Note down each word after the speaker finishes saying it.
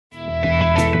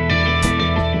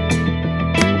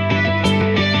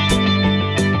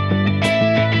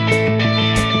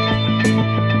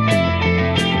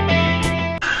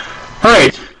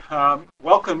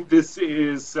welcome. This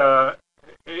is a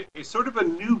sort of a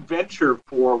new venture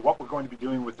for what we're going to be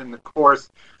doing within the course.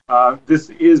 This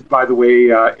is, by the way,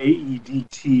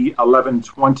 AEDT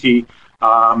 1120,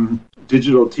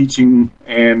 Digital Teaching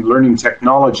and Learning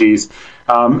Technologies.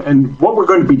 And what we're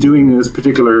going to be doing in this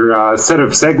particular set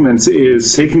of segments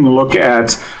is taking a look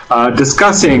at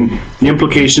discussing the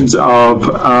implications of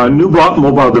new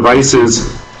mobile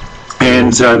devices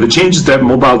and the changes that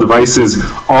mobile devices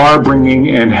are bringing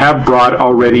and have brought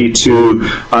already to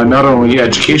not only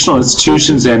educational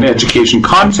institutions and education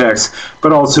contexts,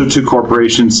 but also to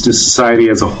corporations, to society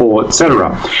as a whole,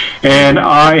 etc. And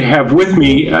I have with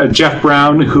me Jeff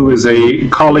Brown, who is a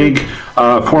colleague,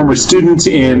 former student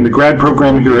in the grad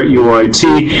program here at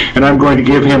UOIT, and I'm going to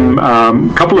give him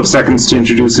a couple of seconds to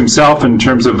introduce himself in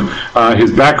terms of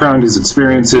his background, his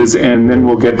experiences, and then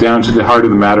we'll get down to the heart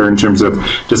of the matter in terms of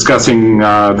discussing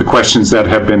the questions that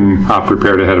have been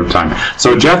prepared ahead of time.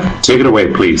 So Jeff, take it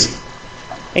away, please.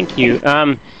 Thank you.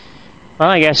 Well,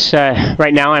 I guess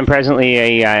right now I'm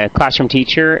presently a classroom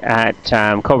teacher at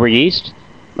Coburg East.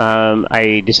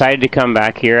 I decided to come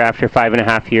back here after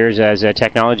 5.5 years as a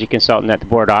technology consultant at the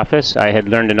board office. I had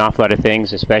learned an awful lot of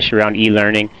things, especially around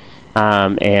e-learning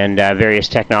and various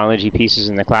technology pieces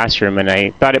in the classroom, and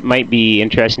I thought it might be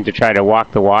interesting to try to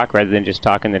walk the walk rather than just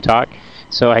talking the talk.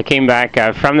 So I came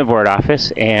back from the board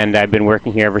office, and I've been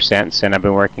working here ever since, and I've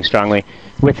been working strongly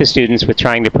with the students with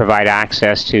trying to provide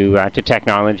access to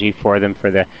technology for them for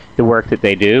the work that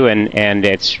they do, and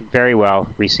it's very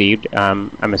well received.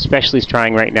 I'm especially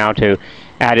trying right now to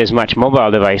add as much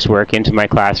mobile device work into my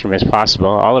classroom as possible.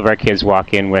 All of our kids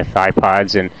walk in with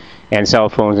iPods and cell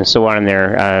phones and so on in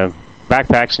their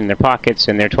backpacks and their pockets,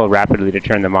 and they're told rapidly to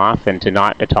turn them off and to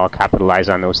not at all capitalize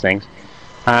on those things.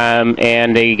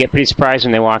 And they get pretty surprised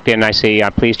when they walk in. I say,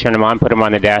 please turn them on, put them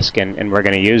on the desk, and we're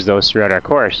going to use those throughout our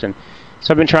course. And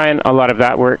so I've been trying a lot of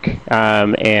that work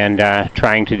and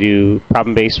trying to do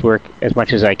problem-based work as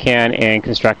much as I can and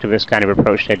constructivist kind of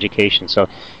approach to education. So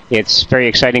it's very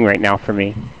exciting right now for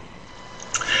me.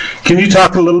 Can you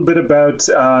talk a little bit about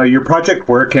your project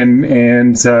work and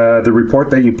the report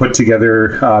that you put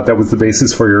together that was the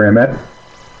basis for your MEd?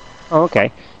 Oh,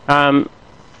 okay.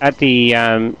 At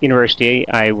the university,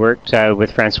 I worked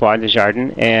with Francois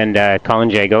Desjardins and Colin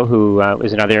Jago, who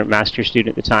was another master's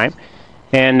student at the time.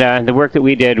 And the work that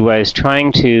we did was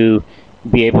trying to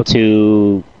be able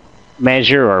to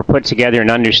measure or put together an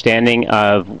understanding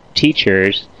of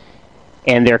teachers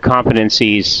and their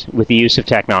competencies with the use of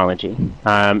technology.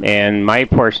 And my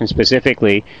portion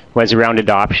specifically was around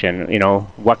adoption. You know,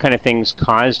 what kind of things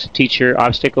caused teacher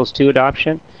obstacles to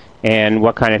adoption? And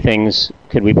what kind of things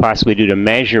could we possibly do to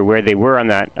measure where they were on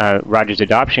that Rogers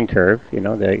adoption curve? You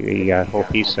know, the whole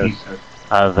piece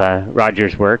of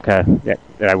Rogers' work that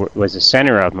was the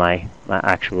center of my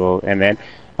actual MEd,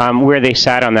 where they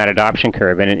sat on that adoption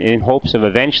curve, and in hopes of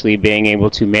eventually being able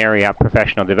to marry up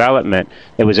professional development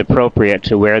that was appropriate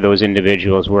to where those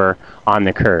individuals were on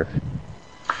the curve.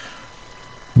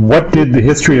 What did the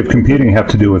history of computing have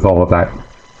to do with all of that?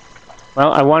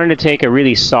 Well, I wanted to take a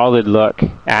really solid look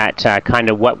at kind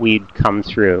of what we'd come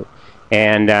through.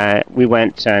 And we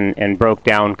went and broke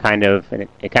down kind of, and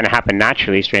it kind of happened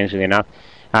naturally, strangely enough.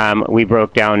 We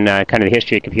broke down kind of the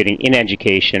history of computing in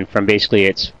education from basically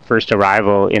its first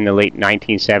arrival in the late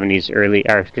 1970s,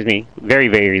 very,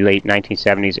 very late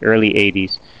 1970s, early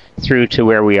 80s, through to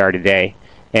where we are today.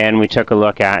 And we took a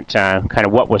look at kind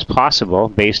of what was possible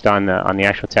based on the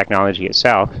actual technology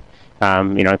itself.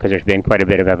 You know, because there's been quite a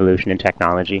bit of evolution in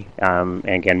technology. And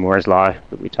again, Moore's Law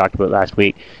that we talked about last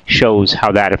week shows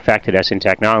how that affected us in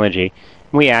technology.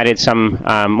 We added some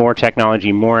more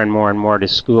technology, more and more to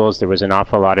schools. There was an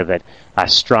awful lot of it. A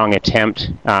strong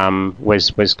attempt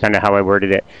was kind of how I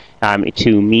worded it,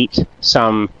 to meet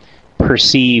some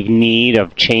perceived need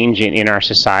of change in our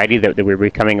society, that we were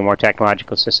becoming a more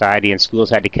technological society, and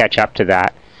schools had to catch up to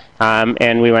that.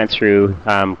 And we went through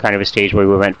kind of a stage where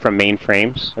we went from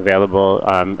mainframes available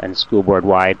and school board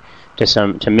wide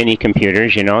to mini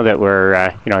computers, you know, that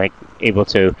were you know, like able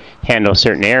to handle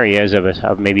certain areas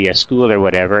of maybe a school or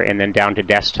whatever, and then down to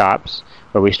desktops,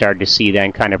 where we started to see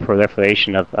then kind of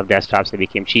proliferation of desktops that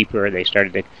became cheaper. They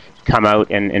started to come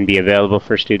out and be available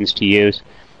for students to use.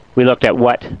 We looked at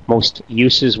what most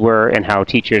uses were and how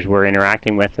teachers were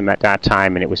interacting with them at that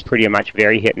time, and it was pretty much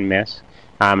very hit and miss.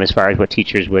 As far as what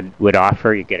teachers would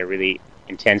offer. You get a really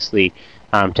intensely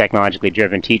technologically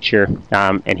driven teacher,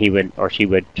 and he would or she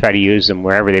would try to use them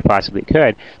wherever they possibly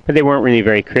could, but they weren't really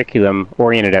very curriculum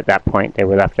oriented at that point. They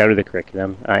were left out of the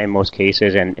curriculum in most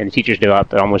cases, and the teachers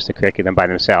developed almost the curriculum by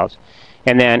themselves.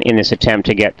 And then in this attempt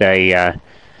to get the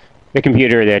the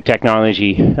computer, the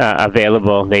technology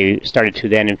available, they started to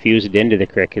then infuse it into the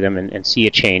curriculum and see a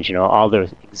change. You know, all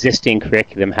the existing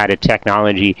curriculum had a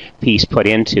technology piece put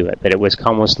into it, but it was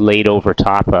almost laid over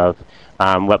top of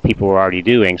what people were already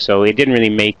doing. So it didn't really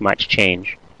make much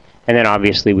change. And then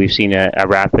obviously we've seen a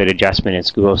rapid adjustment in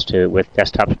schools with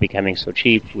desktops becoming so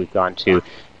cheap. We've gone to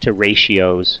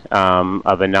ratios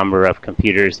of a number of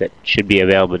computers that should be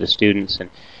available to students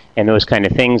and those kind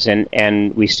of things.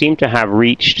 And we seem to have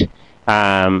reached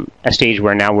a stage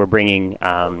where now we're bringing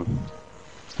an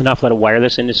awful lot of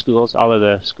wireless into schools. All of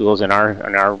the schools in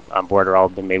our board are all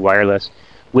been made wireless,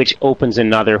 which opens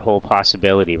another whole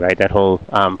possibility, right? That whole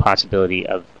possibility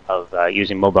of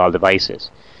using mobile devices.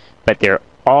 But they're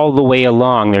all the way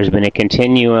along, there's been a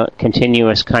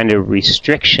continuous kind of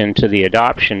restriction to the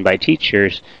adoption by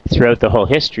teachers throughout the whole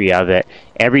history of it.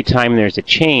 Every time there's a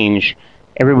change,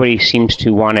 everybody seems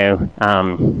to want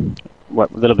to,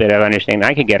 what little bit of understanding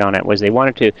I could get on it was they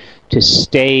wanted to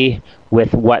stay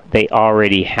with what they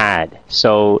already had.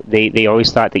 So they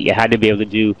always thought that you had to be able to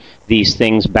do these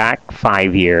things back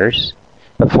 5 years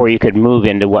before you could move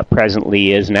into what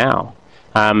presently is now.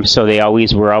 So they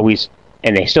were always,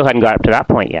 and they still hadn't got up to that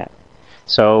point yet.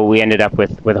 So we ended up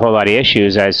with a whole lot of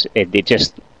issues as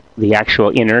the actual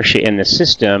inertia in the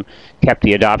system kept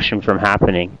the adoption from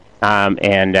happening.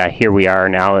 And here we are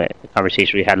now, the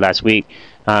conversation we had last week,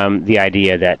 the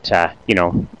idea that,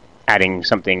 adding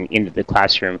something into the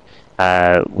classroom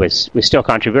was still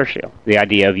controversial. The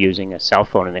idea of using a cell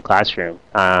phone in the classroom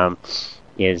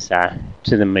is,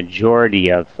 to the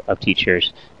majority of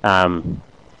teachers,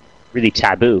 really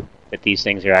taboo. That these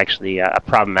things are actually a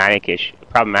problematic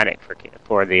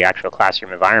for the actual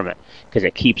classroom environment, because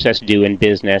it keeps us doing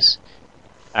business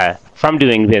from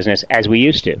doing business as we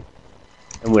used to,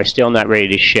 and we're still not ready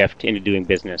to shift into doing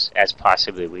business as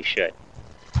possibly we should.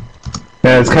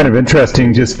 Yeah, it's kind of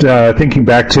interesting just thinking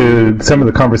back to some of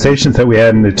the conversations that we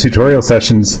had in the tutorial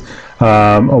sessions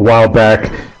a while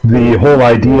back. The whole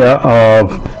idea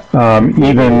of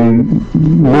even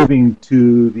moving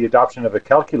to the adoption of a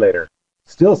calculator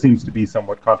still seems to be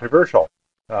somewhat controversial.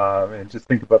 And just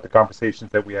think about the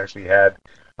conversations that we actually had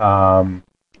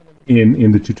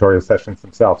in the tutorial sessions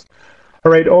themselves.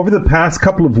 All right, over the past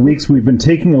couple of weeks, we've been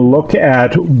taking a look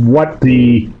at what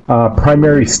the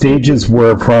primary stages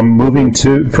were from moving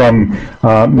from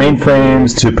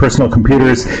mainframes to personal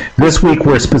computers. This week,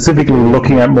 we're specifically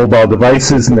looking at mobile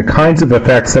devices and the kinds of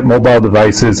effects that mobile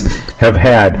devices have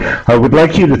had. I would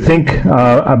like you to think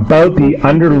about the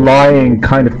underlying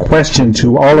kind of question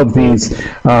to all of these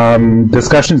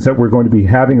discussions that we're going to be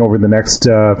having over the next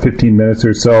 15 minutes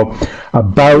or so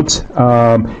about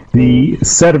the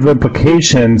set of implications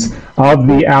of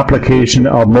the application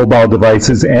of mobile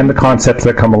devices and the concepts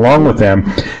that come along with them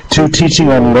to teaching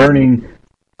and learning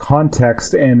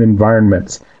context and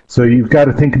environments. So you've got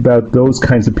to think about those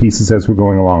kinds of pieces as we're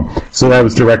going along. So that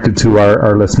was directed to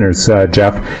our listeners,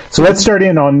 Jeff. So let's start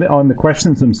in on the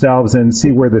questions themselves and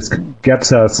see where this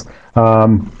gets us.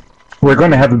 We're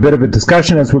going to have a bit of a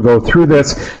discussion as we go through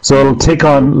this, so it'll take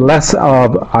on less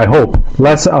of, I hope,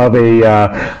 less of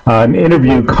an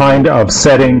interview kind of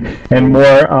setting and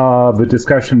more of a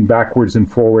discussion backwards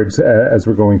and forwards as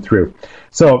we're going through.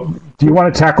 So, do you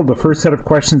want to tackle the first set of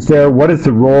questions there? What is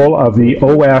the role of the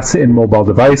OS in mobile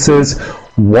devices?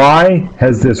 Why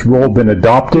has this role been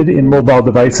adopted in mobile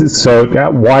devices? So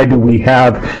why do we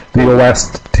have the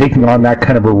OS taking on that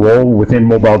kind of a role within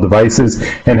mobile devices?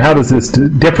 And how does this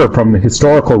differ from the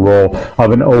historical role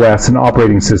of an OS, an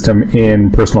operating system,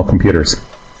 in personal computers?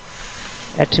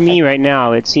 To me right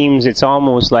now, it seems it's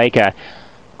almost like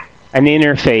an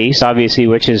interface, obviously,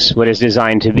 which is what it's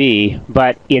designed to be,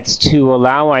 but it's to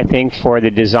allow, I think, for the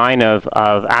design of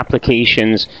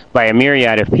applications by a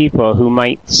myriad of people who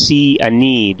might see a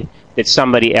need that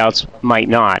somebody else might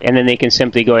not. And then they can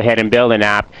simply go ahead and build an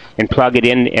app and plug it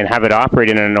in and have it operate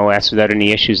in an OS without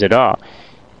any issues at all.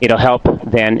 It'll help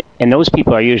then, and those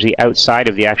people are usually outside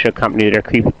of the actual company that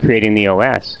are creating the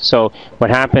OS. So what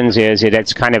happens is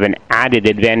it's kind of an added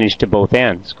advantage to both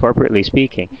ends, corporately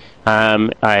speaking.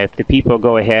 If the people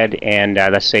go ahead and,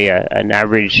 let's say, an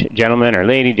average gentleman or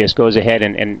lady just goes ahead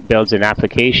and builds an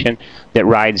application that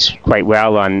rides quite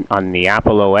well on the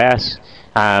Apple OS,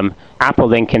 Apple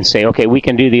then can say, okay, we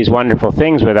can do these wonderful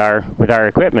things with our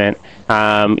equipment.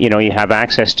 You have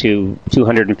access to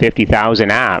 250,000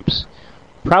 apps,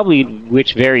 probably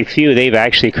which very few they've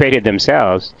actually created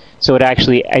themselves. So it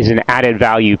actually is an added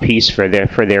value piece for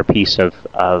their piece of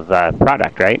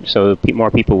product, right? So more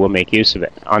people will make use of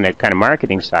it on the kind of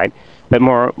marketing side. But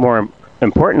more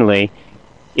importantly,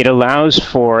 it allows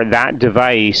for that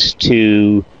device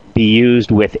to be used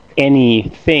with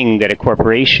anything that a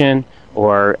corporation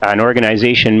or an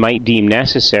organization might deem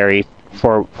necessary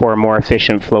for a more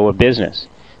efficient flow of business.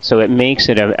 So it makes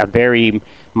it a very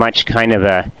much kind of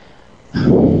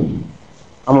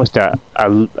almost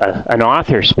an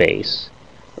author space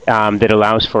that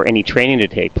allows for any training to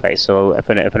take place. So if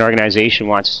an organization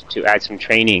wants to add some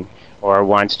training or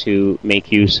wants to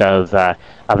make use of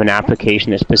an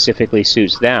application that specifically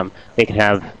suits them, they can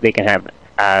have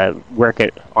work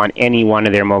it on any one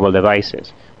of their mobile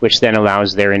devices, which then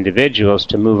allows their individuals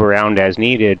to move around as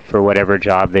needed for whatever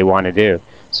job they want to do.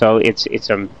 So it's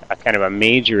a kind of a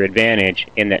major advantage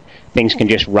in that things can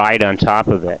just ride on top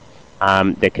of it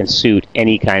that can suit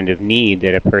any kind of need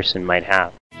that a person might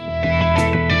have.